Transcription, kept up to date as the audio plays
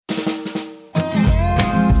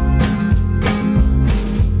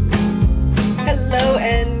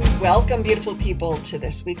Welcome, beautiful people, to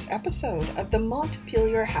this week's episode of the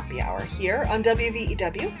Montpelier Happy Hour here on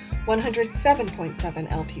WVEW 107.7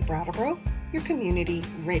 LP Brattleboro, your community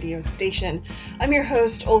radio station. I'm your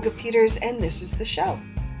host, Olga Peters, and this is the show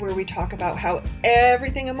where we talk about how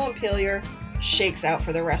everything in Montpelier shakes out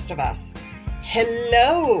for the rest of us.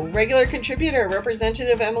 Hello, regular contributor,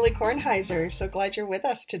 Representative Emily Kornheiser. So glad you're with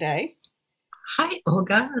us today. Hi,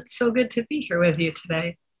 Olga. It's so good to be here with you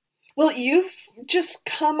today. Well, you've just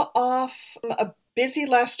come off a busy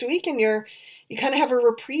last week, and you kind of have a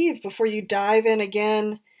reprieve before you dive in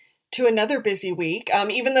again to another busy week.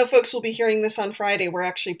 Even though folks will be hearing this on Friday, we're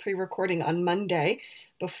actually pre-recording on Monday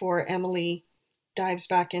before Emily dives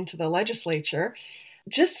back into the legislature.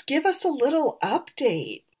 Just give us a little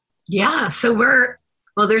update. Yeah, so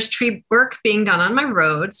there's tree work being done on my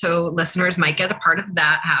road, so listeners might get a part of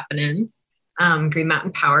that happening. Green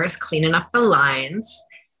Mountain Power is cleaning up the lines.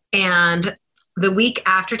 And the week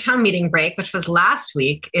after town meeting break, which was last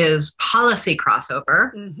week, is policy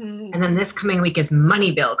crossover. Mm-hmm. And then this coming week is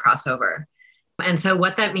money bill crossover. And so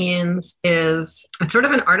what that means is it's sort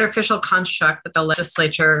of an artificial construct that the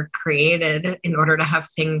legislature created in order to have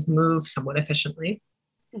things move somewhat efficiently.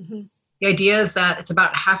 Mm-hmm. The idea is that it's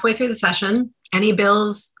about halfway through the session, any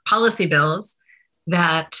bills, policy bills,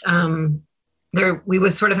 that we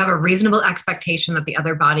would sort of have a reasonable expectation that the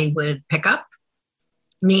other body would pick up,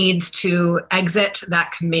 needs to exit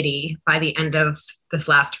that committee by the end of this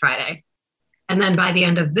last Friday. And then by the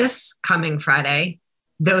end of this coming Friday,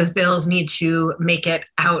 those bills need to make it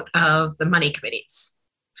out of the money committees.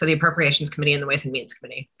 So the Appropriations Committee and the Ways and Means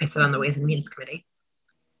Committee. I sit on the Ways and Means Committee.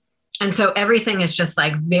 And so everything is just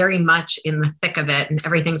like very much in the thick of it, and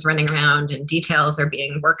everything's running around and details are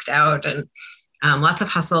being worked out, and lots of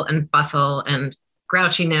hustle and bustle and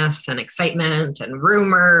grouchiness and excitement and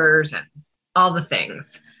rumors and all the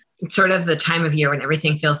things. It's sort of the time of year when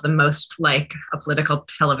everything feels the most like a political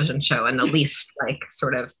television show and the least like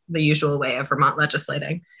sort of the usual way of Vermont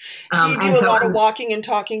legislating. Do you do a lot of walking and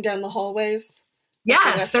talking down the hallways?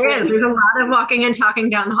 Yes, there is. There's a lot of walking and talking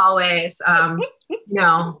down the hallways.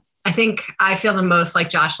 I think I feel the most like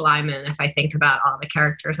Josh Lyman if I think about all the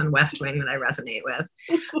characters in West Wing that I resonate with.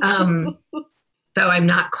 Though I'm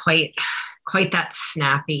not quite that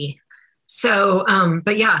snappy. So,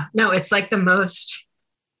 but yeah, no, it's like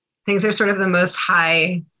things are sort of the most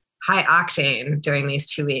high octane during these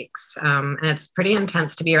 2 weeks. And it's pretty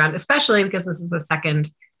intense to be around, especially because this is the second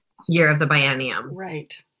year of the biennium.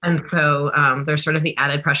 Right. And so there's sort of the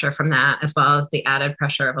added pressure from that, as well as the added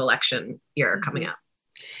pressure of election year coming up.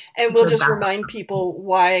 And we'll just remind people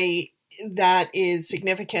why that is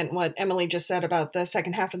significant, what Emily just said about the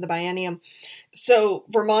second half of the biennium. So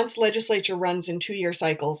Vermont's legislature runs in 2-year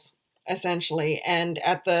cycles, essentially. And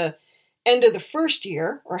at the end of the first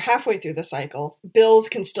year, or halfway through the cycle, bills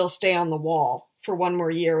can still stay on the wall for one more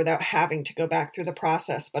year without having to go back through the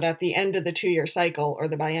process. But at the end of the 2-year cycle, or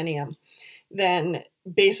the biennium, then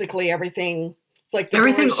basically everything, it's like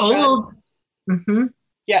everything old. Mm-hmm.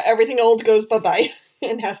 Yeah, everything old goes bye-bye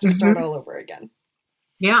and has to start all over again.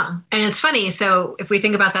 Yeah. And it's funny. So if we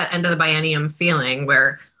think about that end of the biennium feeling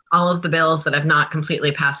where all of the bills that have not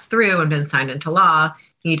completely passed through and been signed into law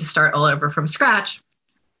need to start all over from scratch,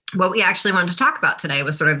 what we actually wanted to talk about today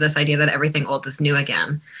was sort of this idea that everything old is new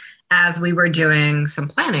again. As we were doing some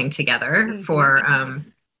planning together for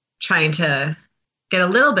trying to get a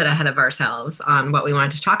little bit ahead of ourselves on what we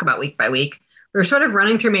wanted to talk about week by week, we were sort of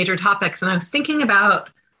running through major topics, and I was thinking about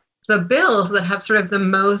the bills that have sort of the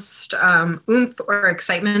most oomph or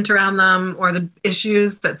excitement around them, or the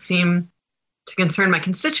issues that seem to concern my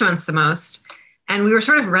constituents the most. And we were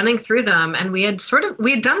sort of running through them, and we had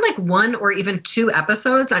done like 1 or even 2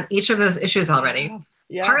 episodes on each of those issues already.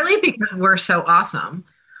 Yeah. Partly because we're so awesome,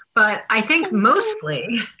 but I think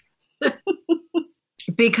mostly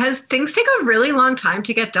because things take a really long time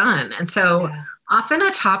to get done. And so often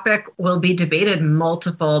a topic will be debated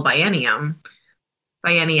multiple biennia,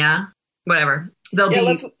 whatever.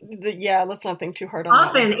 Let's not think too hard on that.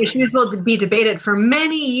 Often issues will be debated for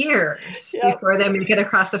many years before they make it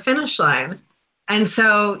across the finish line. And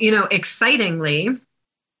so, excitingly,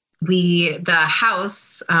 the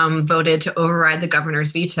House voted to override the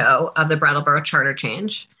governor's veto of the Brattleboro charter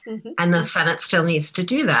change. And the Senate still needs to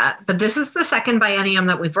do that. But this is the second biennium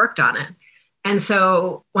that we've worked on it. And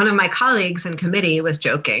so one of my colleagues in committee was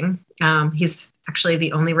joking. He's actually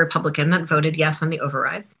the only Republican that voted yes on the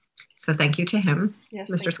override. So thank you to him,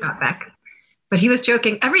 Mr. Scott Beck. But he was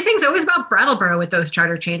joking, everything's always about Brattleboro with those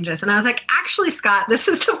charter changes. And I was like, actually, Scott, this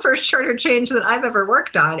is the first charter change that I've ever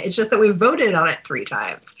worked on. It's just that we voted on it 3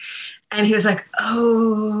 times. And he was like,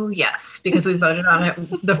 oh, yes, because we voted on it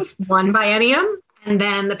the one biennium And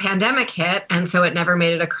then the pandemic hit, and so it never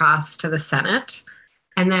made it across to the Senate.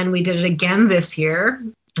 And then we did it again this year,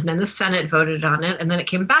 and then the Senate voted on it, and then it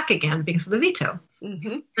came back again because of the veto.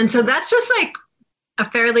 Mm-hmm. And so that's just like a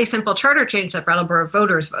fairly simple charter change that Brattleboro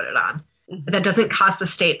voters voted on. Mm-hmm. That doesn't cost the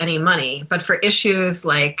state any money. But for issues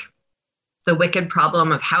like the wicked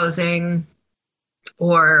problem of housing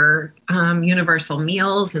or universal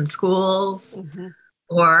meals in schools, mm-hmm.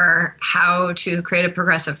 or how to create a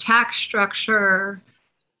progressive tax structure,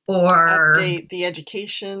 or update the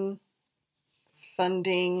education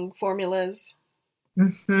funding formulas,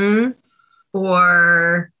 mm-hmm.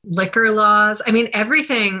 or liquor laws. I mean,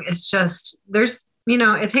 everything is just, there's,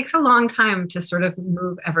 it takes a long time to sort of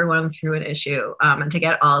move everyone through an issue and to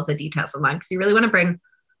get all of the details in line. Because you really want to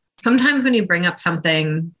sometimes when you bring up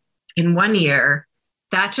something in one year,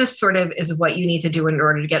 that just sort of is what you need to do in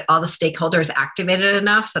order to get all the stakeholders activated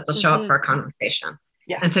enough that they'll show up for a conversation.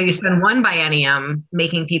 Yeah. And so you spend one biennium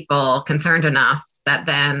making people concerned enough that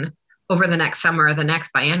then over the next summer or the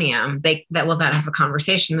next biennium, that will then have a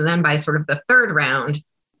conversation. And then by sort of the third round,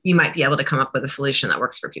 you might be able to come up with a solution that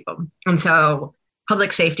works for people. And so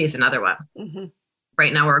public safety is another one. Mm-hmm.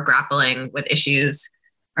 Right now we're grappling with issues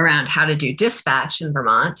around how to do dispatch in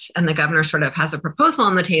Vermont. And the governor sort of has a proposal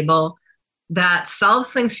on the table that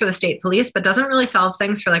solves things for the state police, but doesn't really solve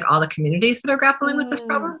things for like all the communities that are grappling with this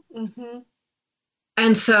problem. Mm-hmm.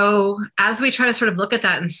 And so as we try to sort of look at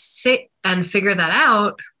that and sit and figure that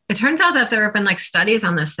out, it turns out that there have been like studies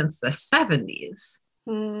on this since the 70s.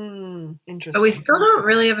 Interesting. But we still don't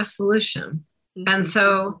really have a solution. Mm-hmm. And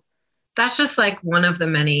so that's just like one of the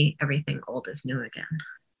many everything old is new again.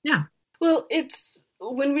 Yeah. Well, it's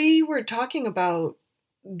when we were talking about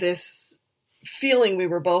this feeling we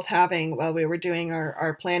were both having while we were doing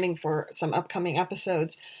our planning for some upcoming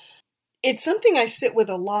episodes, it's something I sit with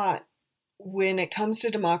a lot when it comes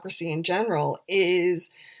to democracy in general,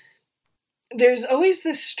 is there's always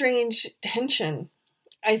this strange tension,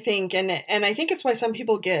 I think, and I think it's why some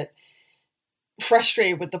people get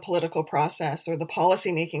frustrated with the political process or the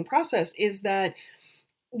policymaking process, is that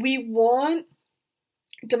we want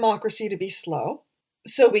democracy to be slow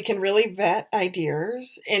so we can really vet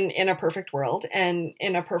ideas in a perfect world, and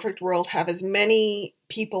in a perfect world have as many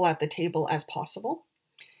people at the table as possible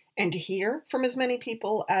and to hear from as many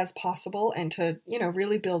people as possible and to,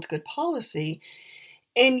 really build good policy.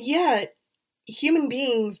 And yet, human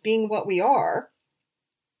beings being what we are,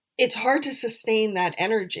 it's hard to sustain that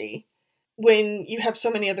energy when you have so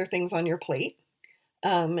many other things on your plate.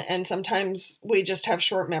 And sometimes we just have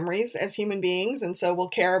short memories as human beings. And so we'll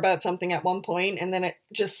care about something at one point and then it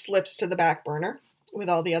just slips to the back burner with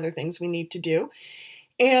all the other things we need to do.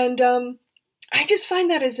 And I just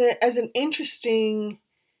find that as an interesting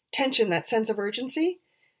tension, that sense of urgency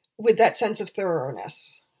with that sense of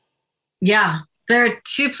thoroughness. Yeah. There are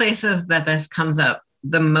two places that this comes up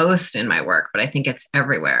the most in my work, but I think it's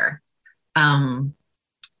everywhere,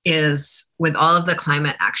 is with all of the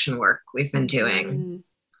climate action work we've been doing.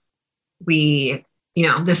 We,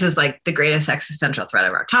 this is like the greatest existential threat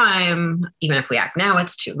of our time. Even if we act now,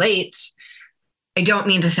 it's too late. I don't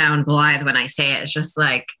mean to sound blithe when I say it. It's just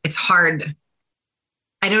like, it's hard.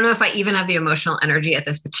 I don't know if I even have the emotional energy at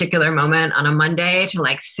this particular moment on a Monday to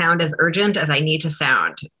like sound as urgent as I need to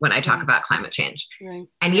sound when I talk about climate change. Right.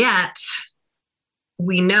 And yet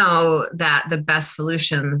we know that the best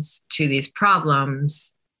solutions to these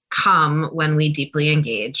problems come when we deeply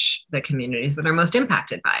engage the communities that are most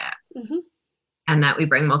impacted by it. Mm-hmm. And that we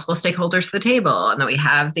bring multiple stakeholders to the table, and that we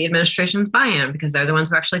have the administration's buy-in because they're the ones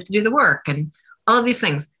who actually have to do the work and all of these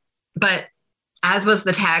things. But as was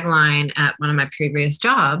the tagline at one of my previous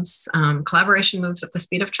jobs, collaboration moves at the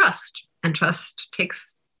speed of trust, and trust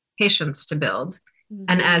takes patience to build. Mm-hmm.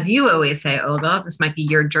 And as you always say, Olga, this might be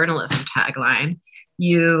your journalism tagline,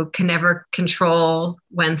 you can never control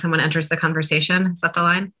when someone enters the conversation. Is that the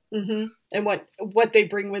line? Mm-hmm. And what they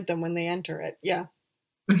bring with them when they enter it. Yeah.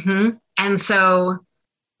 Mm-hmm. And so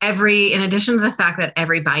in addition to the fact that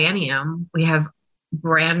every biennium we have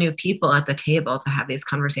brand new people at the table to have these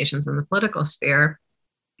conversations in the political sphere,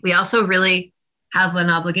 we also really have an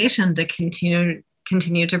obligation to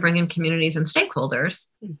continue to bring in communities and stakeholders.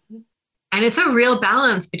 Mm-hmm. And it's a real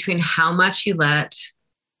balance between how much you let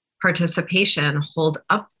participation hold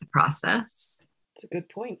up the process. That's a good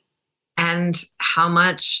point. And how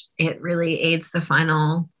much it really aids the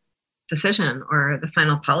final decision or the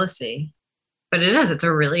final policy. But it's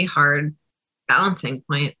a really hard balancing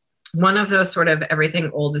point. One of those sort of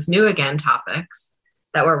everything old is new again topics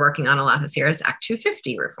that we're working on a lot this year is Act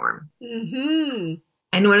 250 reform. Mm-hmm.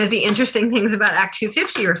 And one of the interesting things about Act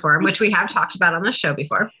 250 reform, which we have talked about on this show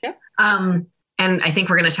before, yep. and I think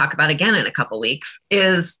we're going to talk about again in a couple weeks,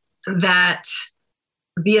 is that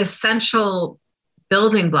the essential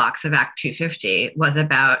building blocks of Act 250 was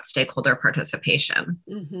about stakeholder participation,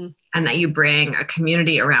 and that you bring a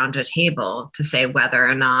community around a table to say whether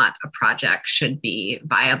or not a project should be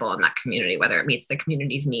viable in that community, whether it meets the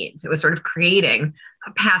community's needs. It was sort of creating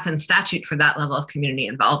a path and statute for that level of community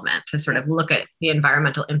involvement to sort of look at the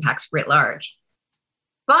environmental impacts writ large.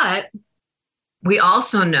 But we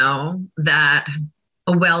also know that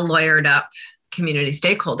a well-lawyered up community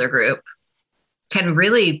stakeholder group can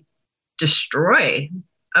really destroy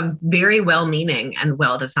a very well-meaning and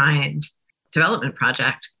well-designed development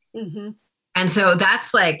project. And so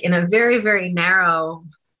that's like in a very, very narrow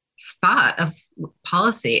spot of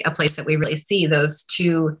policy, a place that we really see those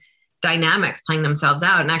two dynamics playing themselves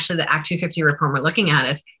out. And actually the Act 250 reform we're looking at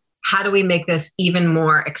is how do we make this even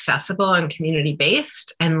more accessible and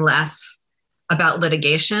community-based and less about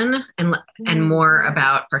litigation and more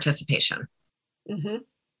about participation.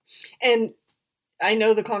 And I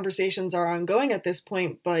know the conversations are ongoing at this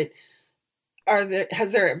point, but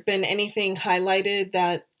has there been anything highlighted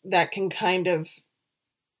that can kind of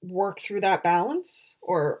work through that balance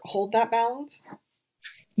or hold that balance?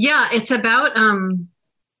 Yeah, it's about, and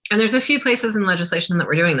there's a few places in legislation that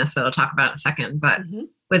we're doing this, so I'll talk about in a second. But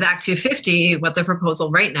with Act 250, what the proposal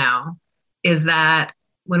right now is that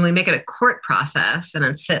when we make it a court process and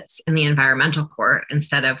it sits in the environmental court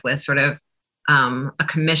instead of with sort of a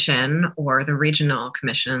commission or the regional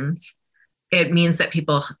commissions, it means that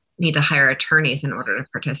people need to hire attorneys in order to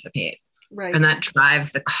participate. Right. And that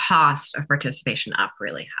drives the cost of participation up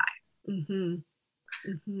really high.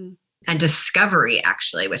 And discovery,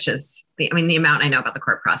 actually, which is the amount I know about the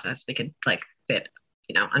court process, we could like fit,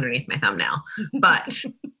 underneath my thumbnail. But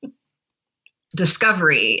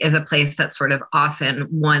discovery is a place that sort of often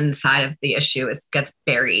one side of the issue gets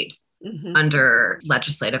buried under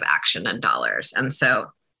legislative action and dollars. And so,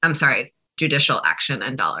 judicial action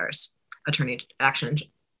and dollars, attorney action and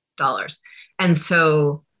dollars. And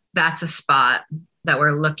so that's a spot that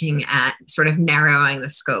we're looking at sort of narrowing the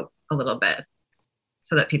scope a little bit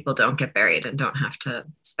so that people don't get buried and don't have to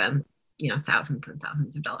spend, thousands and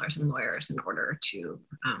thousands of dollars in lawyers in order to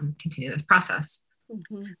continue this process.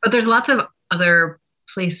 But there's lots of other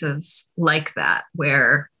places like that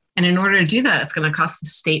and in order to do that, it's going to cost the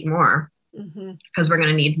state more because we're going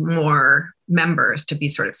to need more members to be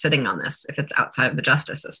sort of sitting on this if it's outside of the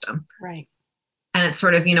justice system. Right. And it's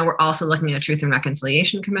sort of, we're also looking at a Truth and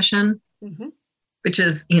Reconciliation Commission, which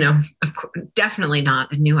is, of course, definitely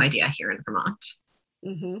not a new idea here in Vermont.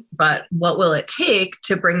 But what will it take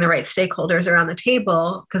to bring the right stakeholders around the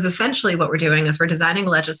table? Because essentially what we're doing is we're designing a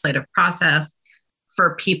legislative process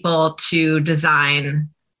for people to design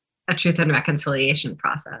a truth and reconciliation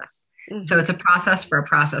process. So it's a process for a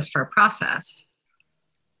process for a process.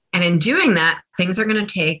 And in doing that, things are going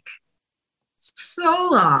to take so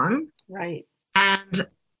long. Right. And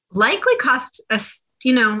likely cost us,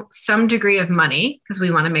 some degree of money because we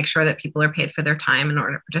want to make sure that people are paid for their time in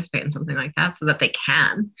order to participate in something like that so that they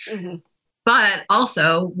can. But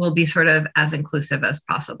also will be sort of as inclusive as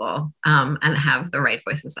possible and have the right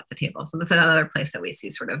voices at the table. So that's another place that we see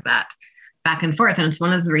sort of that back and forth. And it's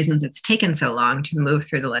one of the reasons it's taken so long to move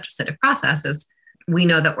through the legislative process is we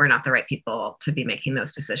know that we're not the right people to be making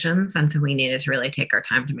those decisions. And so we needed to really take our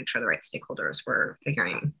time to make sure the right stakeholders were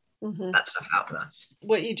figuring that stuff out with us.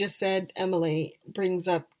 What you just said, Emily, brings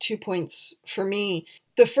up 2 points for me.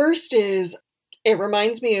 The first is it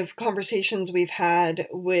reminds me of conversations we've had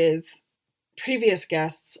with previous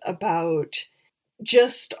guests about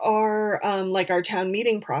just our our town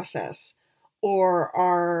meeting process or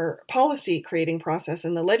our policy creating process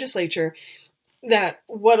in the legislature, that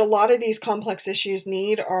what a lot of these complex issues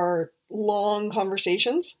need are long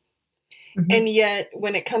conversations. And yet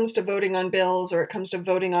when it comes to voting on bills or it comes to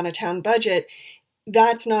voting on a town budget,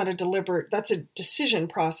 that's a decision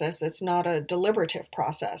process. It's not a deliberative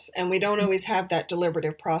process. And we don't always have that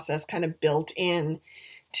deliberative process kind of built in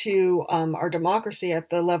to our democracy at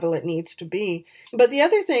the level it needs to be. But the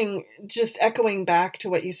other thing, just echoing back to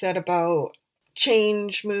what you said about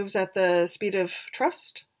change moves at the speed of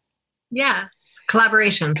trust. Yes.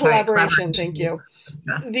 Collaboration. Thank you.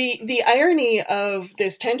 The irony of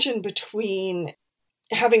this tension between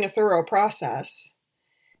having a thorough process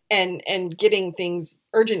and getting things,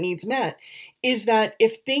 urgent needs met, is that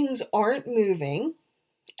if things aren't moving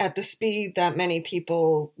at the speed that many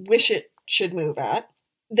people wish it should move at,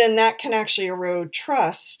 then that can actually erode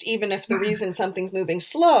trust, even if the reason something's moving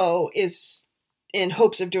slow is in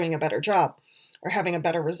hopes of doing a better job or having a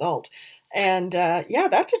better result. And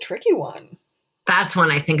that's a tricky one. That's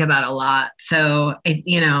one I think about a lot. So, I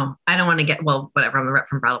don't want to get, well, whatever, I'm a rep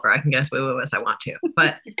from Brattleboro. I can get as woo as I want to.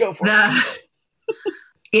 But Go for it.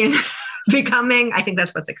 In becoming, I think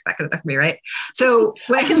that's what's expected of me, right? So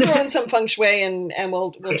I can throw in some feng shui and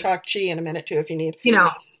we'll talk chi in a minute too if you need.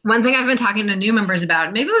 One thing I've been talking to new members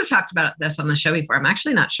about, maybe we've talked about this on the show before, I'm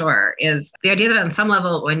actually not sure, is the idea that on some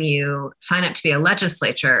level, when you sign up to be a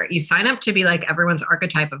legislature, you sign up to be like everyone's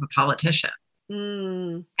archetype of a politician.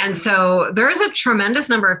 Mm. And so there is a tremendous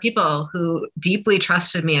number of people who deeply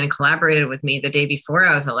trusted me and collaborated with me the day before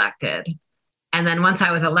I was elected. And then once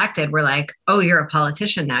I was elected, we're like, oh, you're a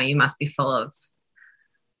politician now. You must be full of.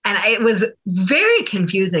 And it was very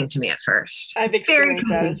confusing to me at first. I've experienced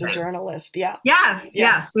that as a journalist. Yeah. Yes.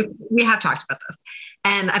 We have talked about this.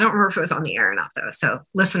 And I don't remember if it was on the air or not, though. So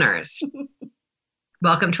listeners,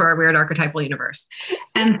 welcome to our weird archetypal universe.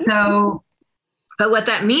 And so, but what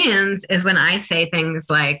that means is when I say things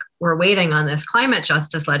like, we're waiting on this climate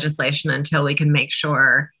justice legislation until we can make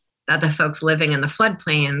sure that the folks living in the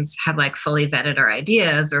floodplains have like fully vetted our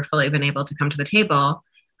ideas or fully been able to come to the table,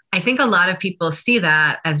 I think a lot of people see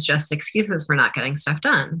that as just excuses for not getting stuff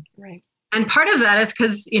done. Right. And part of that is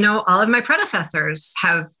because, all of my predecessors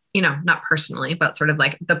have, not personally, but sort of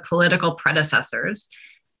like the political predecessors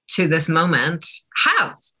to this moment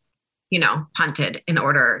have, punted in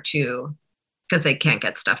order to, because they can't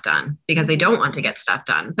get stuff done, because they don't want to get stuff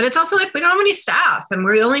done. But it's also like, we don't have any staff and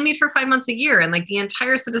we only meet for 5 months a year. And like the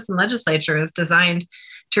entire citizen legislature is designed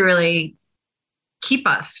to really keep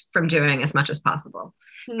us from doing as much as possible.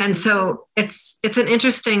 Mm-hmm. And so it's an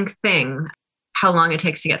interesting thing, how long it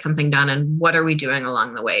takes to get something done and what are we doing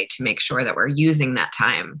along the way to make sure that we're using that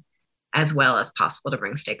time as well as possible to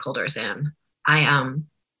bring stakeholders in. I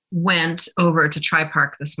went over to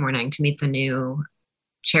Tri-Park this morning to meet the new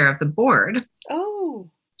chair of the board.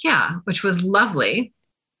 Oh. Yeah, which was lovely.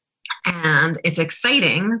 And it's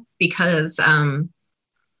exciting because, and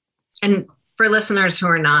for listeners who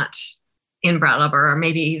are not in Brattleboro, or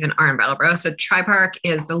maybe even are in Brattleboro. So Tri-Park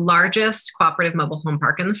is the largest cooperative mobile home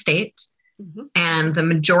park in the state. Mm-hmm. And the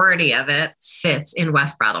majority of it sits in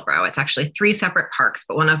West Brattleboro. It's actually 3 separate parks,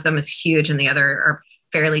 but one of them is huge and the other are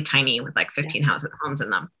fairly tiny with like 15 homes in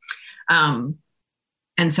them.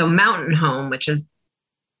 And so Mountain Home, which is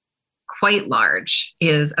quite large,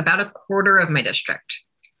 is about a quarter of my district.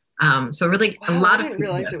 So really a lot of people. I didn't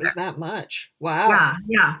realize it was that much. Wow.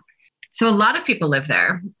 Yeah. So a lot of people live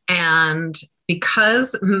there. And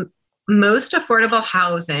because most affordable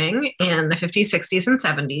housing in the 50s, 60s, and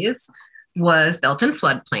 70s was built in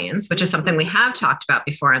floodplains, which is something we have talked about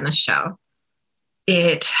before on this show,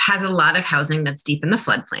 it has a lot of housing that's deep in the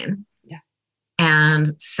floodplain. Yeah. And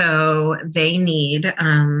so they need,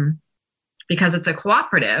 because it's a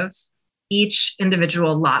cooperative, each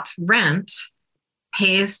individual lot's rent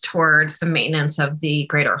pays towards the maintenance of the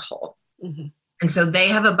greater whole. Mm-hmm. And so they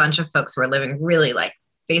have a bunch of folks who are living really like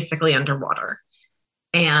basically underwater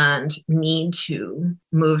and need to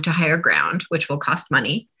move to higher ground, which will cost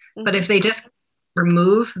money. Mm-hmm. But if they just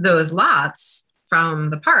remove those lots from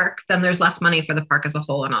the park, then there's less money for the park as a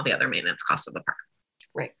whole and all the other maintenance costs of the park.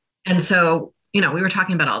 Right. And so, we were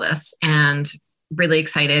talking about all this and really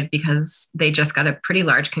excited because they just got a pretty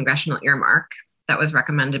large congressional earmark that was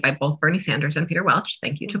recommended by both Bernie Sanders and Peter Welch.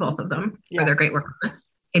 Thank you to both of them for their great work on this.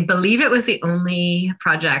 I believe it was the only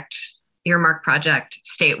earmark project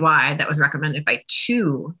statewide that was recommended by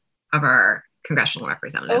 2 of our congressional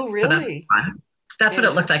representatives. Oh, really? So that's what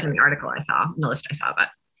it looked like in the article I saw, in the list I saw, but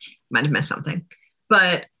might have missed something.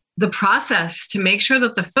 But the process to make sure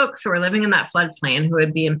that the folks who are living in that floodplain who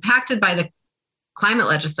would be impacted by the climate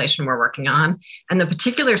legislation we're working on and the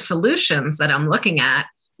particular solutions that I'm looking at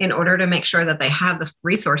in order to make sure that they have the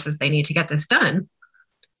resources they need to get this done,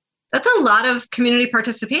 that's a lot of community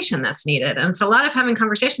participation that's needed. And it's a lot of having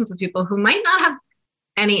conversations with people who might not have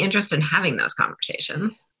any interest in having those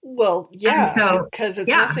conversations. Well, yeah, because it's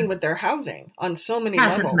messing with their housing on so many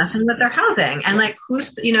levels. It's messing with their housing. And like,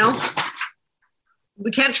 who's,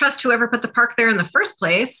 we can't trust whoever put the park there in the first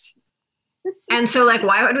place. And so like,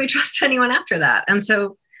 why would we trust anyone after that? And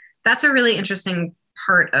so that's a really interesting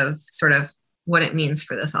part of sort of what it means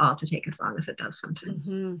for this all to take as long as it does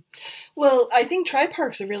sometimes. Mm-hmm. Well, I think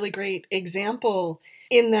Tri-Park's a really great example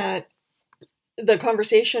in that the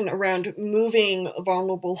conversation around moving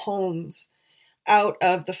vulnerable homes out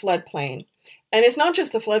of the floodplain. And it's not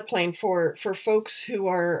just the floodplain for folks who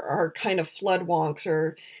are kind of flood wonks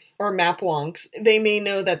or map wonks. They may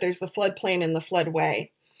know that there's the floodplain and the floodway.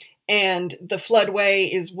 And the floodway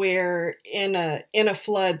is where in a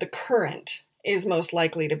flood, the current is most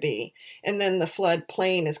likely to be. And then the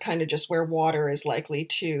floodplain is kind of just where water is likely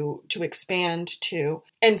to expand to.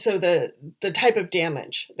 And so the type of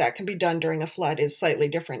damage that can be done during a flood is slightly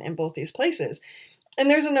different in both these places. And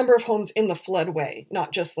there's a number of homes in the floodway,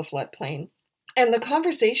 not just the floodplain. And the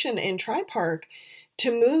conversation in Tri Park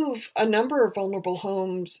to move a number of vulnerable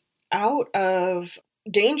homes out of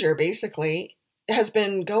danger, basically, has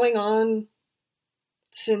been going on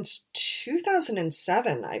since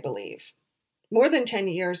 2007, I believe. More than 10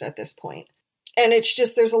 years at this point. And it's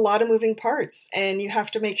just, there's a lot of moving parts. And you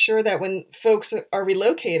have to make sure that when folks are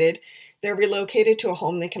relocated, they're relocated to a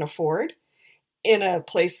home they can afford in a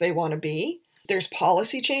place they want to be. There's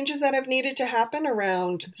policy changes that have needed to happen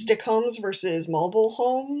around stick homes versus mobile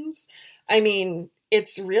homes. I mean,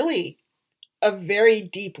 it's really a very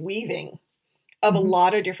deep weaving of a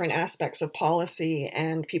lot of different aspects of policy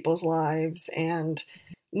and people's lives and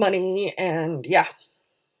money and yeah.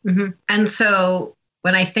 Mm-hmm. And so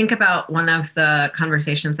when I think about one of the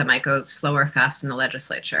conversations that might go slow or fast in the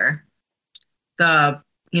legislature,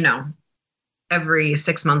 every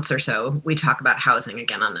 6 months or so, we talk about housing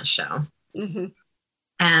again on this show. Mm-hmm.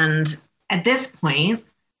 And at this point,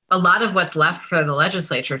 a lot of what's left for the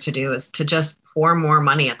legislature to do is to just pour more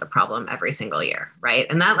money at the problem every single year, right?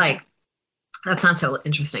 And that sounds so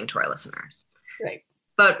interesting to our listeners. Right.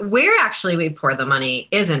 But where actually we pour the money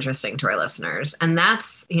is interesting to our listeners. And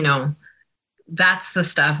that's the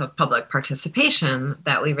stuff of public participation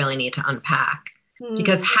that we really need to unpack.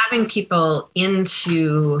 Because having people and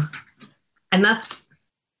that's,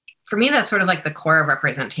 for me, that's sort of like the core of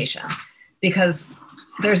representation. Because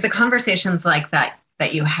there's the conversations like that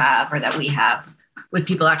you have or that we have with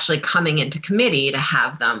people actually coming into committee to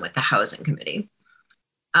have them with the housing committee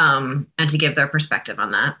and to give their perspective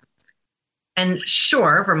on that. And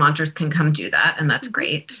sure, Vermonters can come do that, and that's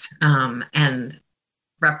great. And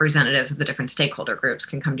representatives of the different stakeholder groups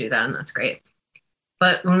can come do that, and that's great.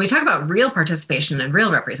 But when we talk about real participation and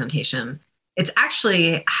real representation, it's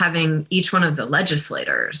actually having each one of the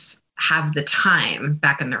legislators have the time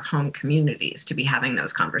back in their home communities to be having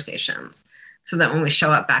those conversations so that when we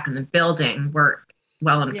show up back in the building, we're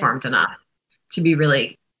well informed enough to be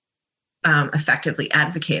really effectively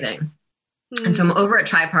advocating. And so I'm over at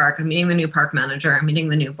Tri Park, I'm meeting the new park manager, I'm meeting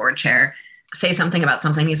the new board chair, say something about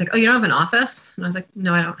something. He's like, oh, you don't have an office? And I was like,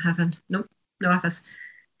 no, I don't have no office.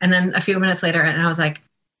 And then a few minutes later, and I was like,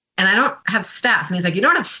 and I don't have staff. And he's like, you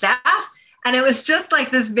don't have staff? And it was just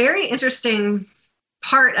like this very interesting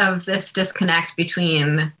part of this disconnect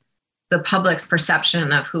between the public's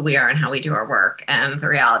perception of who we are and how we do our work and the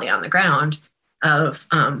reality on the ground of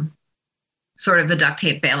sort of the duct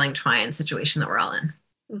tape bailing twine situation that we're all in.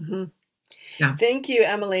 Mm-hmm. Yeah. Thank you,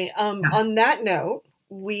 Emily. On that note,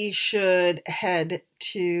 we should head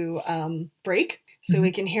to break so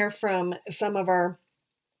we can hear from some of our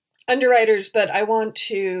underwriters. But I want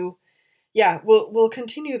to, we'll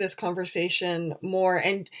continue this conversation more.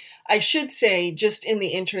 And I should say, just in the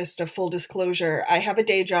interest of full disclosure, I have a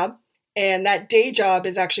day job, and that day job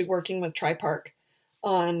is actually working with Tri Park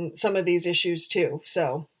on some of these issues too.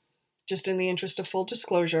 So just in the interest of full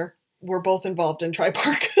disclosure, we're both involved in Tri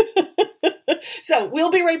Park. So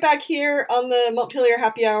we'll be right back here on the Montpelier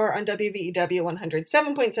Happy Hour on WVEW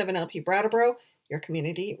 107.7 LP Brattleboro, your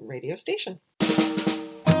community radio station.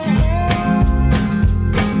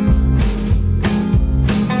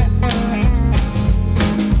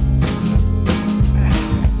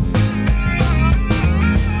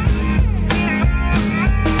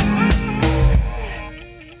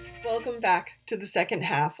 Welcome back to the second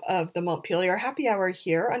half of the Montpelier Happy Hour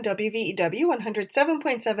here on WVEW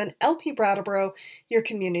 107.7 LP Brattleboro, your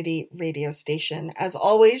community radio station. As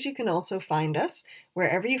always, you can also find us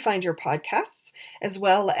wherever you find your podcasts, as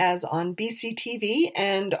well as on BCTV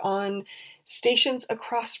and on stations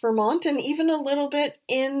across Vermont and even a little bit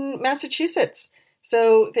in Massachusetts.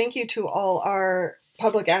 So thank you to all our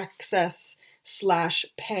public access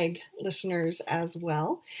 /PEG listeners as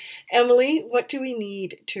well. Emily, what do we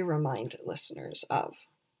need to remind listeners of?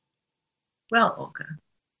 Well, Olga,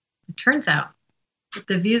 it turns out that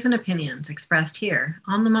the views and opinions expressed here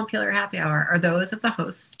on the Montpelier Happy Hour are those of the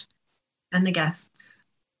host and the guests,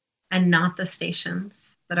 and not the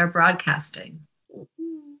stations that are broadcasting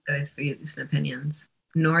those views and opinions,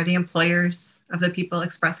 nor the employers of the people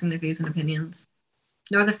expressing the views and opinions,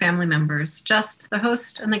 nor the family members, just the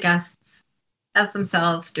host and the guests as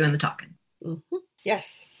themselves doing the talking. Mm-hmm.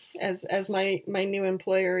 Yes. As my new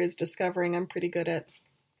employer is discovering, I'm pretty good at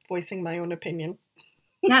voicing my own opinion.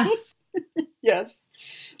 Yes. Yes.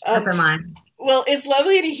 Never mind. Well, it's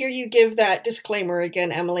lovely to hear you give that disclaimer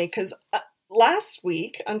again, Emily, because last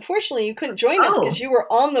week, unfortunately, you couldn't join us because you were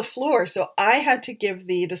on the floor. So I had to give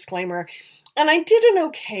the disclaimer. And I did an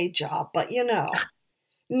okay job, but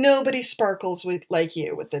nobody sparkles like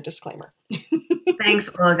you with the disclaimer. Thanks,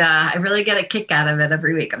 Olga. I really get a kick out of it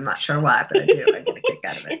every week. I'm not sure why, but I do. I get a kick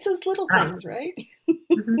out of it. It's those little things, right?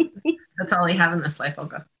 That's all we have in this life,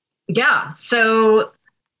 Olga. Yeah. So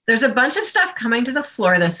there's a bunch of stuff coming to the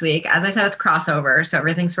floor this week. As I said, it's crossover. So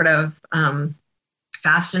everything's sort of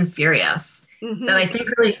fast and furious that I think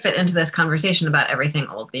really fit into this conversation about everything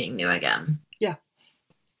old being new again. Yeah.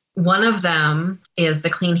 One of them is the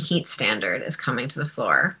clean heat standard is coming to the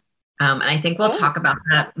floor. And I think we'll talk about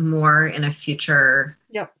that more in a future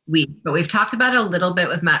week. But we've talked about it a little bit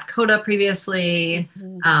with Matt Coda previously.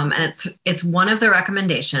 And it's one of the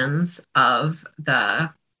recommendations of the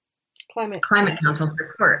Climate Council's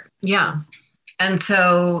report. Yeah. And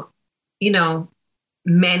so,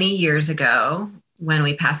 many years ago, when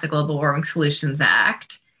we passed the Global Warming Solutions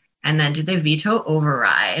Act and then did the veto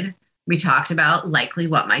override, we talked about likely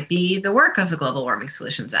what might be the work of the Global Warming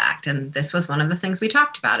Solutions Act. And this was one of the things we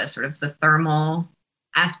talked about as sort of the thermal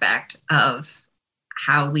aspect of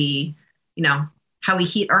how we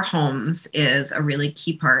heat our homes is a really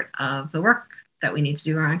key part of the work that we need to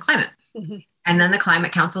do around climate. And then the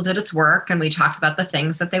Climate Council did its work and we talked about the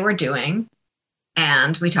things that they were doing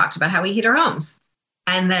and we talked about how we heat our homes.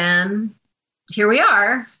 And then here we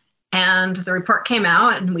are and the report came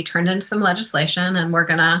out and we turned into some legislation and we're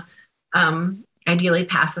going to ideally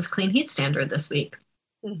pass this clean heat standard this week.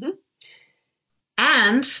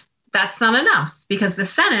 And that's not enough because the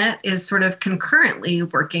Senate is sort of concurrently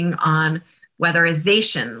working on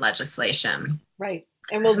weatherization legislation. Right.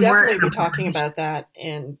 And we'll definitely be talking about that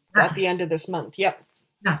at the end of this month. Yep.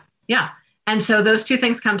 Yeah. And so those two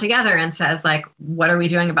things come together and says, like, what are we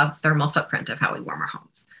doing about the thermal footprint of how we warm our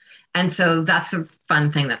homes? And so that's a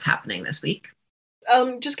fun thing that's happening this week.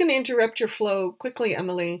 I'm just going to interrupt your flow quickly,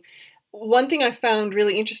 Emily. One thing I found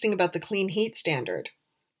really interesting about the clean heat standard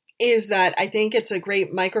is that I think it's a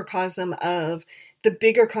great microcosm of the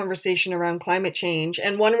bigger conversation around climate change.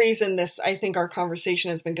 And one reason I think our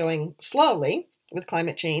conversation has been going slowly with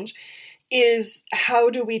climate change is how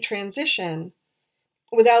do we transition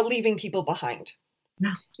without leaving people behind?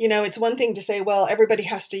 Yeah. It's one thing to say, well, everybody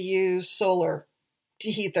has to use solar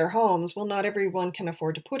to heat their homes. Well, not everyone can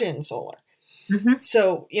afford to put in solar.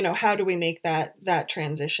 So, how do we make that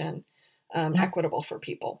transition equitable for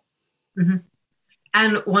people?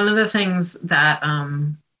 And one of the things that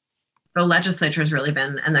the legislature has really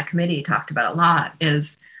been, and the committee talked about a lot,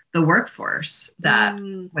 is the workforce that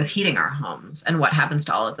was heating our homes and what happens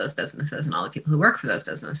to all of those businesses and all the people who work for those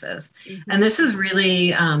businesses. And this is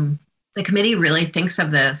really, the committee really thinks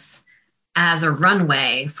of this as a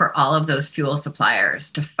runway for all of those fuel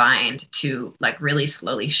suppliers to like really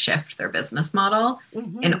slowly shift their business model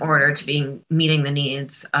in order to meeting the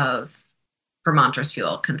needs of Vermonters'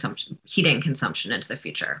 heating consumption into the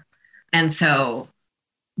future. And so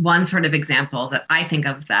one sort of example that I think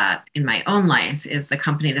of that in my own life is the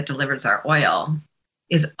company that delivers our oil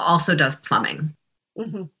also does plumbing.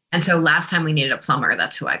 And so last time we needed a plumber,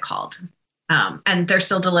 that's who I called. And they're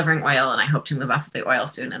still delivering oil and I hope to move off of the oil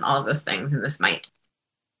soon and all of those things. And this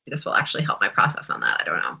will actually help my process on that. I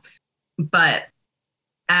don't know. But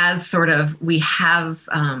as sort of we have,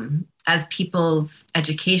 as people's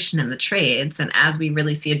education in the trades and as we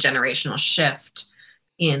really see a generational shift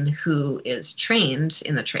in who is trained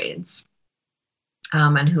in the trades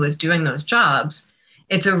and who is doing those jobs,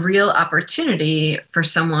 it's a real opportunity for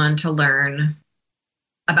someone to learn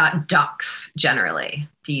about ducts generally,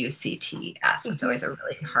 D-U-C-T-S. It's always a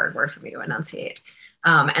really hard word for me to enunciate.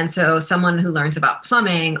 And so someone who learns about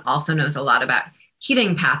plumbing also knows a lot about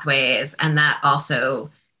heating pathways. And that also,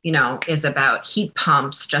 is about heat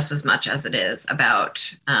pumps just as much as it is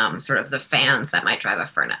about sort of the fans that might drive a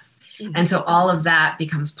furnace. And so all of that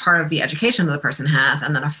becomes part of the education that the person has.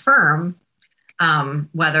 And then a firm,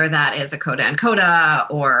 whether that is a Coda and Coda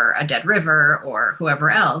or a Dead River or whoever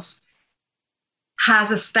else, has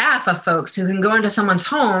a staff of folks who can go into someone's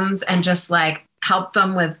homes and just like help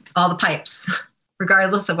them with all the pipes,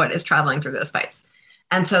 regardless of what is traveling through those pipes.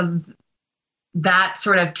 And so that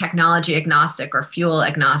sort of technology agnostic or fuel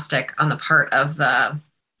agnostic on the part of the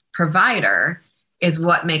provider is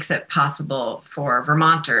what makes it possible for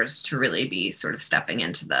Vermonters to really be sort of stepping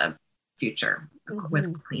into the future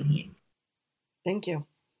with clean heat. Thank you.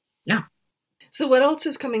 Yeah. So what else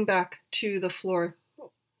is coming back to the floor?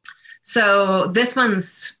 So this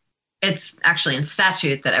it's actually in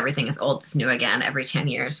statute that everything is old is new again. Every 10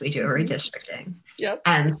 years we do a redistricting. Yep.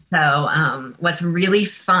 And so what's really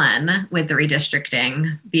fun with the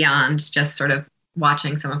redistricting beyond just sort of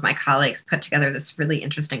watching some of my colleagues put together this really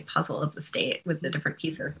interesting puzzle of the state with the different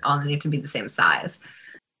pieces all need to be the same size.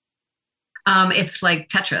 It's like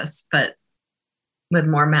Tetris, but with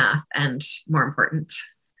more math and more important.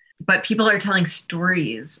 But people are telling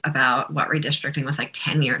stories about what redistricting was like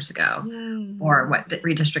 10 years ago, or what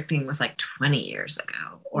redistricting was like 20 years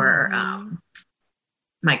ago, or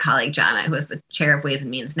my colleague Jana, who is the chair of Ways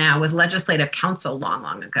and Means now, was legislative counsel long,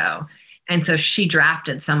 long ago. And so she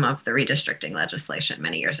drafted some of the redistricting legislation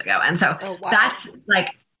many years ago. And so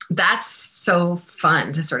that's so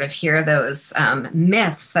fun to sort of hear those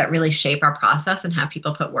myths that really shape our process and have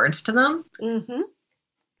people put words to them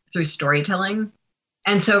through storytelling.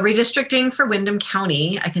 And so redistricting for Windham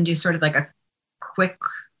County, I can do sort of like a quick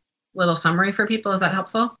little summary for people. Is that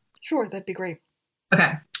helpful? Sure, that'd be great.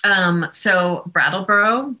 Okay. So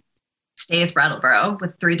Brattleboro stays Brattleboro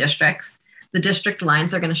with 3 districts. The district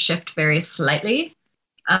lines are going to shift very slightly.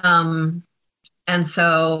 And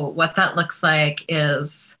so what that looks like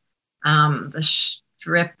is the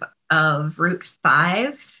strip of Route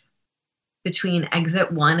 5 between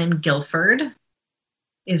Exit 1 and Guilford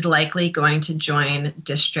is likely going to join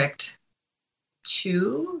District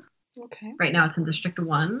 2. Okay. Right now it's in District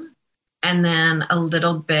 1. And then a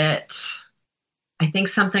little bit, I think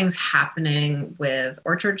something's happening with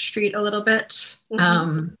Orchard Street a little bit.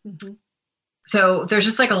 So there's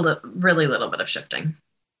just like a really little bit of shifting.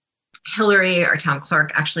 Hillary, our town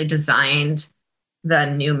clerk, actually designed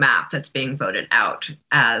the new map that's being voted out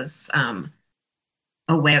as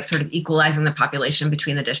a way of sort of equalizing the population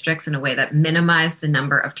between the districts in a way that minimized the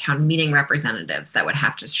number of town meeting representatives that would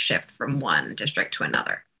have to shift from one district to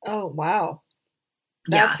another. Oh, wow.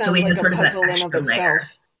 That sounds like a puzzle in of itself.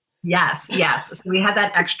 Yes. So we had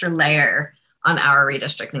that extra layer on our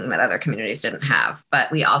redistricting that other communities didn't have.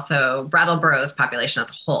 But we also, Brattleboro's population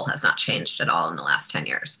as a whole has not changed at all in the last 10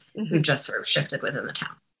 years. We've just sort of shifted within the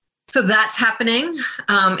town. So that's happening.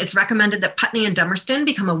 It's recommended that Putney and Dummerston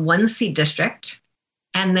become a 1-seat district,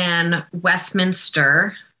 and then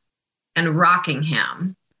Westminster and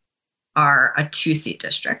Rockingham are a 2-seat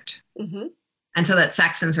district. And so that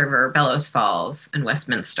Saxons River, Bellows Falls, and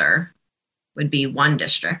Westminster would be 1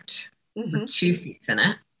 district with 2 seats in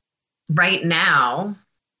it. Right now,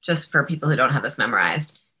 just for people who don't have this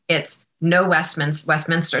memorized, it's no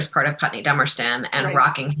Westminster's part of Putney Dummerston, and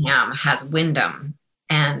Rockingham has Windham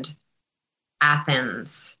and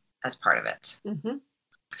Athens as part of it.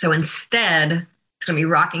 So instead, it's going to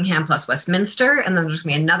be Rockingham plus Westminster, and then there's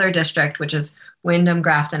going to be another district, which is Windham,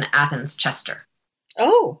 Grafton, Athens, Chester.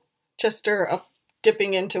 Oh, Chester up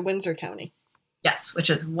dipping into Windsor County. Yes, which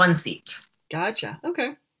is 1 seat. Gotcha.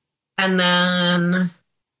 Okay. And then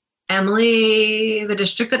Emily, the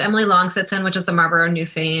district that Emily Long sits in, which is the Marlborough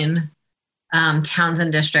Newfane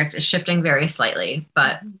Townsend district, is shifting very slightly,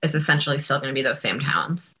 but is essentially still going to be those same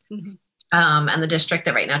towns. And the district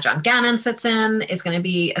that right now John Gannon sits in is going to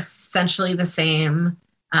be essentially the same.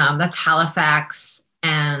 That's Halifax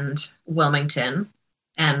and Wilmington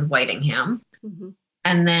and Whitingham.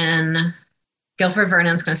 And then Guilford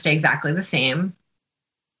Vernon's going to stay exactly the same.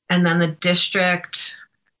 And then the district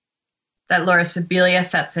that Laura Sibilia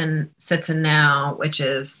sits in now, which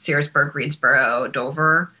is Searsburg, Reedsboro,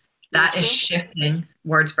 Dover, that is shifting,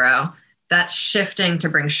 Wardsboro, that's shifting to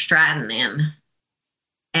bring Stratton in.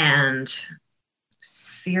 And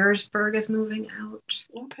Searsburg is moving out.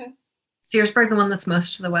 Okay. Searsburg, the one that's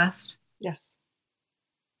most to the west? Yes.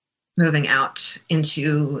 Moving out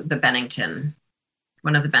into the Bennington,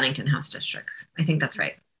 one of the Bennington House districts. I think that's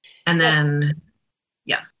right. And then,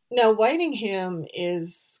 yeah. Now, Whitingham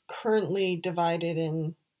is currently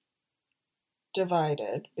divided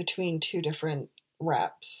between 2 different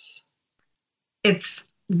reps. It's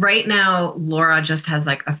right now, Laura just has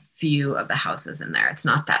like a few of the houses in there. It's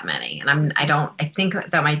not that many. And I think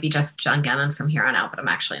that might be just John Gannon from here on out, but I'm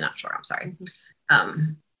actually not sure. I'm sorry.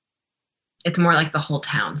 It's more like the whole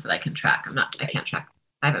towns that I can track. I can't track.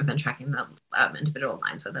 I haven't been tracking the individual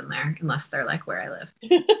lines within there unless they're like where I live.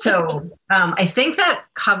 So I think that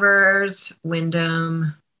covers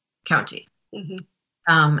Windham County.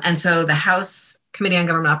 And so the House Committee on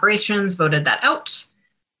Government Operations voted that out.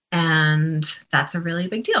 And that's a really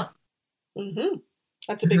big deal.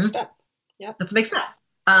 That's a big step. Yeah. That's a big step.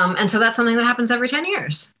 And so that's something that happens every 10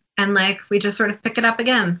 years. And like, we just sort of pick it up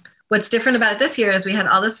again. What's different about it this year is we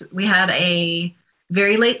had a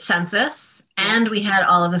very late census, and we had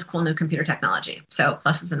all of this cool new computer technology. So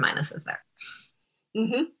pluses and minuses there.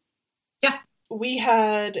 Yeah. We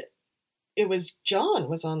had, it was John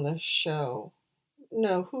was on the show.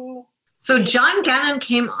 No, who? So John Gannon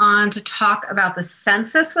came on to talk about the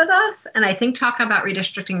census with us, and I think talk about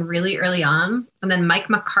redistricting really early on. And then Mike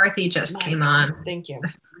McCarthy came on Thank you. a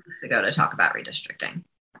few weeks ago to talk about redistricting.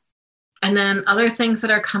 And then other things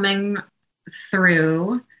that are coming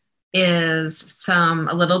through is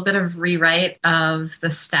a little bit of rewrite of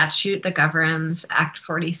the statute that governs Act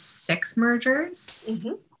 46 mergers.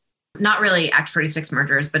 Mm-hmm. Not really Act 46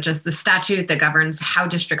 mergers, but just the statute that governs how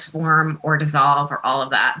districts form or dissolve or all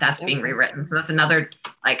of that. That's being rewritten. So that's another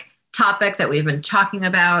topic that we've been talking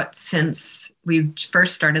about since we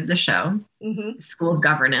first started the show. Mm-hmm. School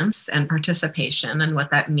governance and participation and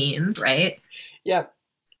what that means, right? Yep.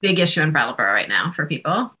 Big issue in Brattleboro right now for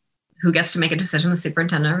people. Who gets to make a decision? The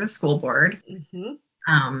superintendent or the school board. Mm-hmm.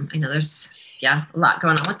 I know there's a lot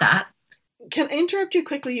going on with that. Can I interrupt you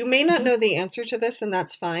quickly? You may not know the answer to this, and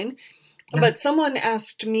that's fine. Yeah. But someone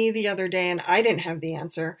asked me the other day, and I didn't have the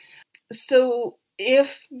answer. So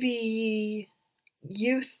if the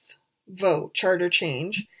youth vote charter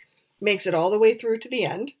change makes it all the way through to the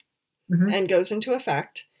end and goes into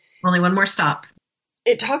effect. Only one more stop.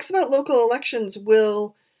 It talks about local elections.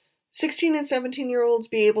 Will 16 and 17-year-olds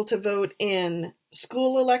be able to vote in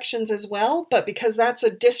school elections as well? But because that's a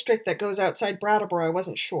district that goes outside Brattleboro, I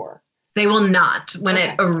wasn't sure. They will not. When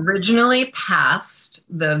it originally passed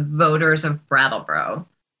the voters of Brattleboro,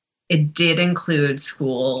 it did include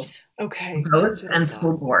school votes and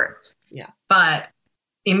school boards. Yeah. But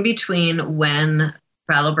in between when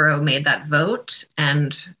Brattleboro made that vote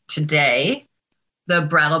and today, the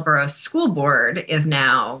Brattleboro School Board is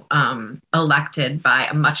now elected by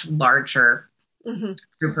a much larger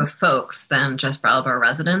group of folks than just Brattleboro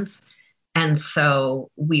residents. And so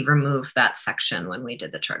we removed that section when we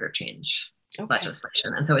did the charter change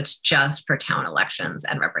legislation. And so it's just for town elections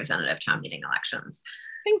and representative town meeting elections.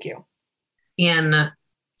 Thank you. And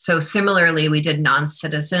so similarly, we did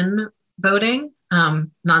non-citizen voting,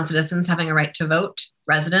 non-citizens having a right to vote,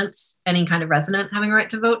 residents, any kind of resident having a right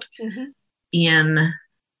to vote in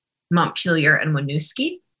Montpelier and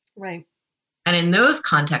Winooski. Right. And in those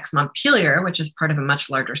contexts, Montpelier, which is part of a much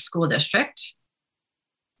larger school district,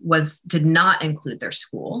 did not include their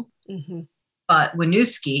school. But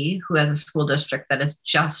Winooski, who has a school district that is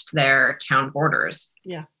just their town borders,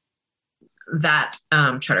 that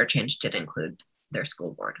charter change did include their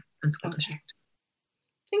school board and school district.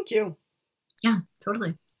 Thank you. Yeah,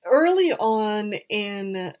 totally. Early on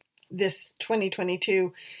in this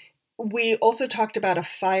 2022, we also talked about a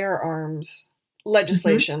firearms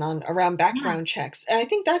legislation around background checks. And I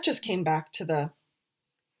think that just came back to the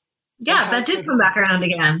that did come back around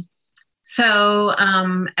again. So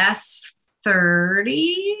S30,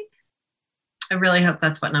 I really hope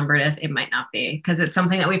that's what number it is. It might not be, because it's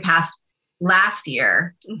something that we passed last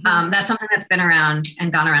year. That's something that's been around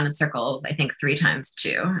and gone around in circles, I think 3 times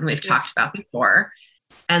too, and we've talked about before.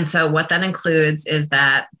 And so what that includes is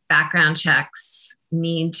that background checks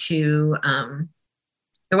need to,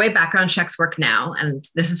 the way background checks work now, and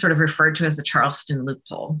this is sort of referred to as the Charleston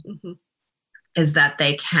loophole, is that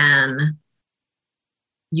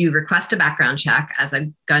you request a background check as a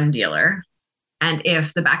gun dealer. And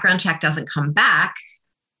if the background check doesn't come back,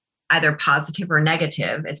 either positive or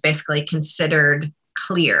negative, it's basically considered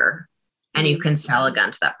clear and you can sell a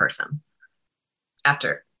gun to that person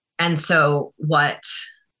after. And so what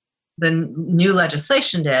the new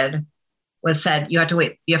legislation did was said, you have to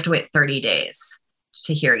wait 30 days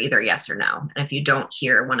to hear either yes or no. And if you don't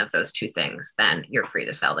hear one of those two things, then you're free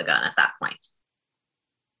to sell the gun at that point.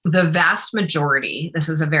 The vast majority, this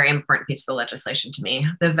is a very important piece of the legislation to me,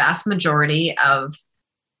 the vast majority of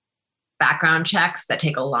background checks that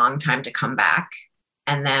take a long time to come back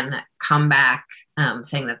and then come back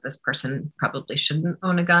saying that this person probably shouldn't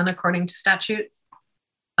own a gun according to statute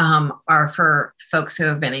are for folks who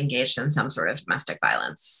have been engaged in some sort of domestic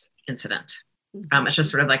violence incident. It's just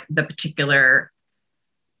sort of like the particular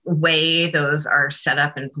way those are set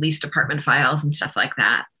up in police department files and stuff like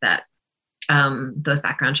that, those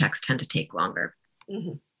background checks tend to take longer.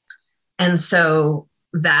 And so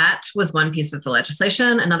that was one piece of the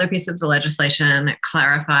legislation. Another piece of the legislation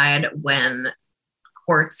clarified when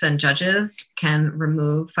courts and judges can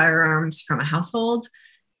remove firearms from a household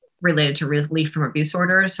related to relief from abuse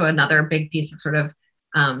orders. So another big piece of sort of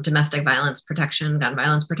domestic violence protection, gun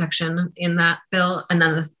violence protection in that bill. And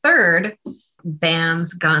then the third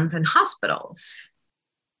bans guns in hospitals.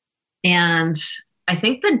 And I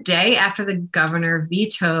think the day after the governor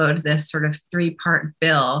vetoed this sort of 3-part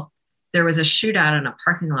bill, there was a shootout in a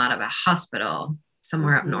parking lot of a hospital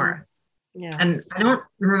somewhere up north. Yeah. And I don't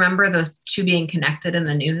remember those two being connected in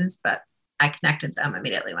the news, but I connected them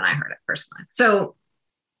immediately when I heard it personally. So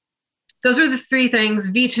those are the three things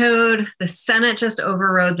vetoed. The Senate just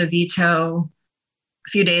overrode the veto a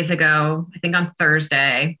few days ago, I think on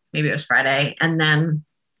Thursday, maybe it was Friday. And then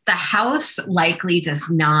the House likely does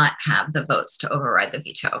not have the votes to override the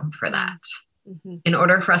veto for that. Mm-hmm. In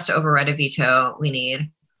order for us to override a veto, we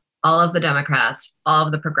need all of the Democrats, all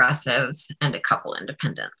of the progressives, and a couple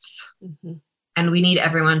independents. Mm-hmm. And we need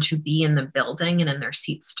everyone to be in the building and in their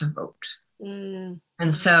seats to vote. Mm-hmm.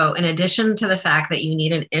 And so in addition to the fact that you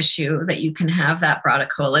need an issue that you can have that broad a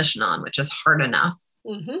coalition on, which is hard enough,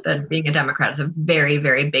 that being a Democrat is a very,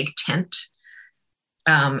 very big tent.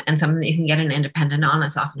 And something that you can get an independent on,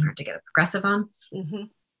 it's often hard to get a progressive on. Mm-hmm.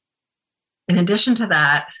 In addition to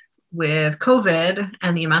that, with COVID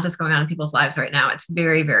and the amount that's going on in people's lives right now, it's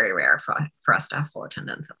very, very rare for us to have full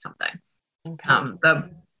attendance at something. Okay. The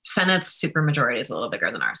Senate's supermajority is a little bigger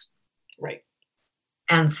than ours. Right.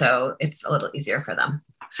 And so it's a little easier for them.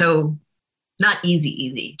 So not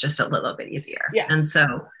easy, just a little bit easier. Yeah. And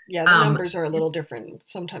so yeah, the numbers are a little different.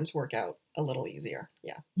 Sometimes work out a little easier.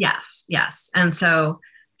 Yeah. Yes. And so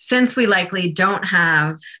since we likely don't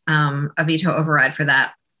have a veto override for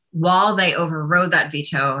that, while they overrode that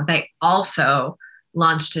veto, they also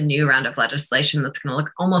launched a new round of legislation that's going to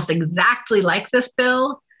look almost exactly like this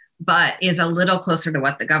bill, but is a little closer to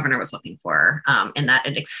what the governor was looking for, in that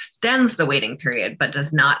it extends the waiting period, but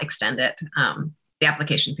does not extend it, the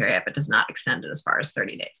application period, but does not extend it as far as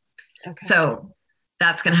 30 days. Okay. So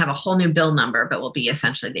that's going to have a whole new bill number, but will be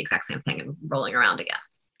essentially the exact same thing and rolling around again.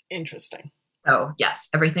 Interesting. So yes,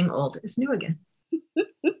 everything old is new again.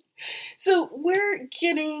 So we're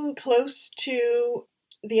getting close to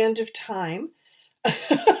the end of time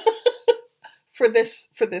for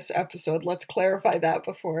this episode. Let's clarify that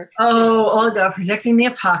before. Oh, Olga, predicting the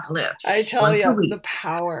apocalypse. I tell you, the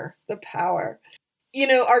power. You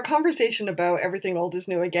know, our conversation about everything old is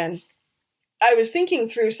new again. I was thinking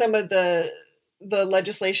through some of the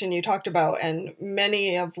legislation you talked about, and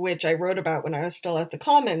many of which I wrote about when I was still at the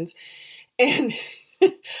Commons. And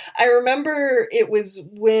I remember it was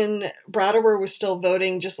when Brattleboro was still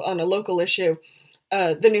voting just on a local issue,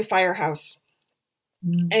 the new firehouse.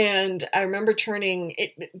 Mm. And I remember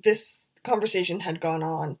this conversation had gone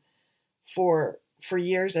on for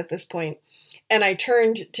years at this point. And I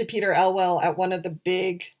turned to Peter Elwell at one of the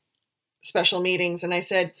big special meetings and I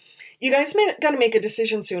said, you guys got to make a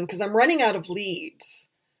decision soon because I'm running out of leads.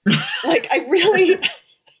 Like, I really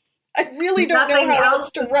don't know how else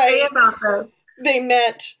to write about this. They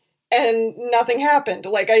met and nothing happened.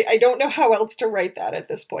 Like, I don't know how else to write that at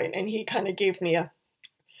this point. And he kind of gave me a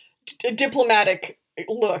diplomatic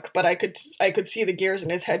look, but I could see the gears in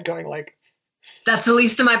his head going like, that's the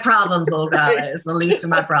least of my problems, Olga. That is the least of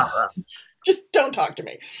my problems. Just don't talk to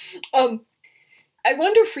me. I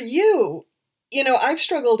wonder for you, you know, I've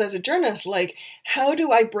struggled as a journalist, like, how do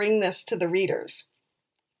I bring this to the readers,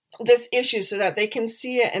 this issue, so that they can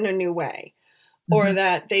see it in a new way, or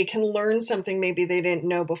that they can learn something maybe they didn't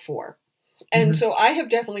know before. And so I have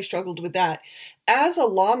definitely struggled with that. As a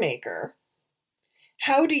lawmaker,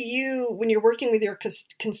 how do you, when you're working with your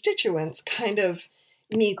constituents, kind of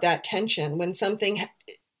meet that tension when something,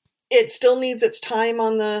 it still needs its time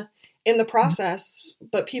in the process,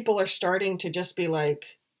 but people are starting to just be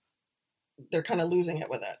like, they're kind of losing it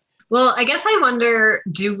with it. Well, I guess I wonder,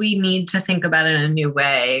 do we need to think about it in a new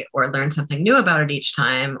way or learn something new about it each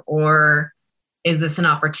time? Or is this an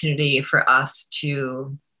opportunity for us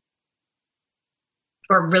to,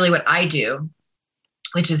 or really what I do,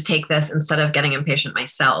 which is take this instead of getting impatient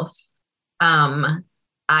myself.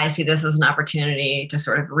 I see this as an opportunity to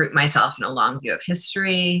sort of root myself in a long view of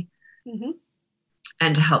history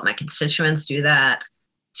and to help my constituents do that,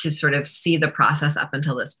 to sort of see the process up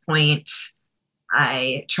until this point.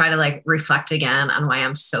 I try to like reflect again on why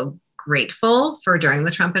I'm so grateful for during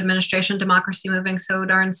the Trump administration, democracy moving so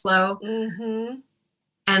darn slow.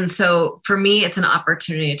 And so for me, it's an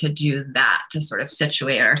opportunity to do that, to sort of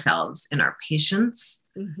situate ourselves in our patience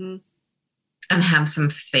and have some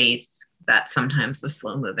faith that sometimes the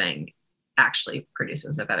slow moving actually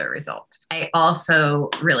produces a better result. I also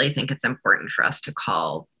really think it's important for us to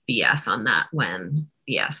call BS on that when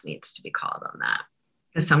BS needs to be called on that.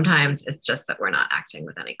 Because sometimes it's just that we're not acting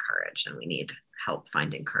with any courage and we need help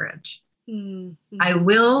finding courage. I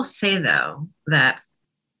will say, though, that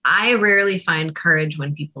I rarely find courage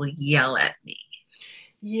when people yell at me.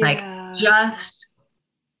 Like, just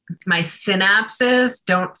my synapses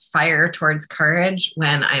don't fire towards courage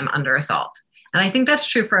when I'm under assault. And I think that's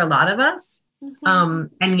true for a lot of us.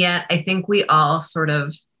 And yet I think we all sort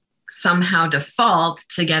of somehow default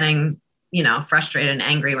to getting, you know, frustrated and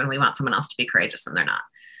angry when we want someone else to be courageous and they're not.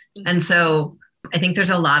 And so I think there's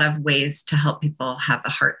a lot of ways to help people have the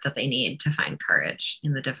heart that they need to find courage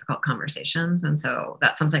in the difficult conversations. And so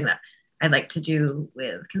that's something that I like to do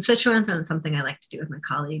with constituents and something I like to do with my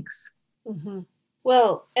colleagues. Mm-hmm.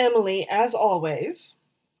 Well, Emily, as always,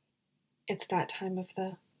 it's that time of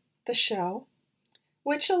the show.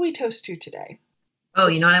 What shall we toast to today? Oh,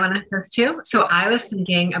 you know what I want to toast to? So I was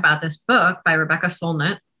thinking about this book by Rebecca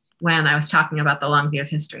Solnit when I was talking about the long view of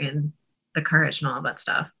history and the courage and all that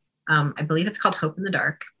stuff. I believe it's called Hope in the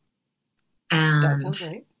Dark. And that sounds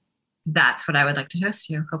right. That's what I would like to toast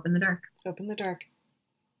to. Hope in the Dark. Hope in the Dark.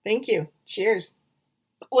 Thank you. Cheers.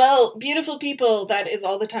 Well, beautiful people, that is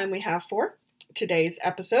all the time we have for today's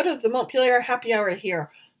episode of the Montpelier Happy Hour here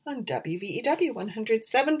on WVEW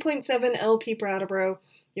 107.7 LP Brattleboro,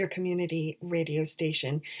 your community radio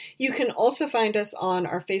station. You can also find us on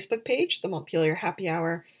our Facebook page, the Montpelier Happy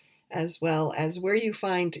Hour, as well as where you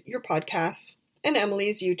find your podcasts and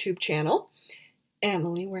Emily's YouTube channel.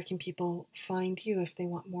 Emily, where can people find you if they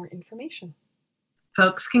want more information?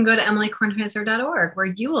 Folks can go to emilykornheiser.org, where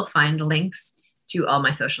you will find links to all my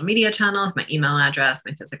social media channels, my email address,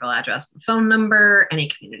 my physical address, my phone number, any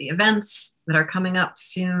community events that are coming up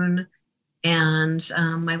soon, and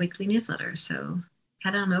my weekly newsletter. So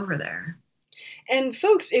head on over there. And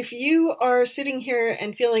folks, if you are sitting here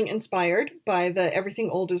and feeling inspired by the Everything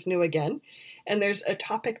Old is New Again, and there's a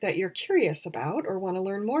topic that you're curious about or want to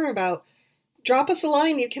learn more about, drop us a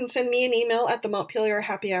line. You can send me an email at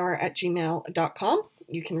themontpelierhappyhour@gmail.com.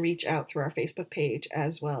 You can reach out through our Facebook page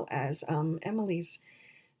as well as Emily's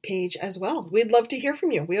page as well. We'd love to hear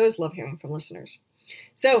from you. We always love hearing from listeners.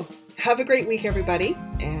 So have a great week, everybody,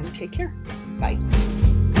 and take care. Bye.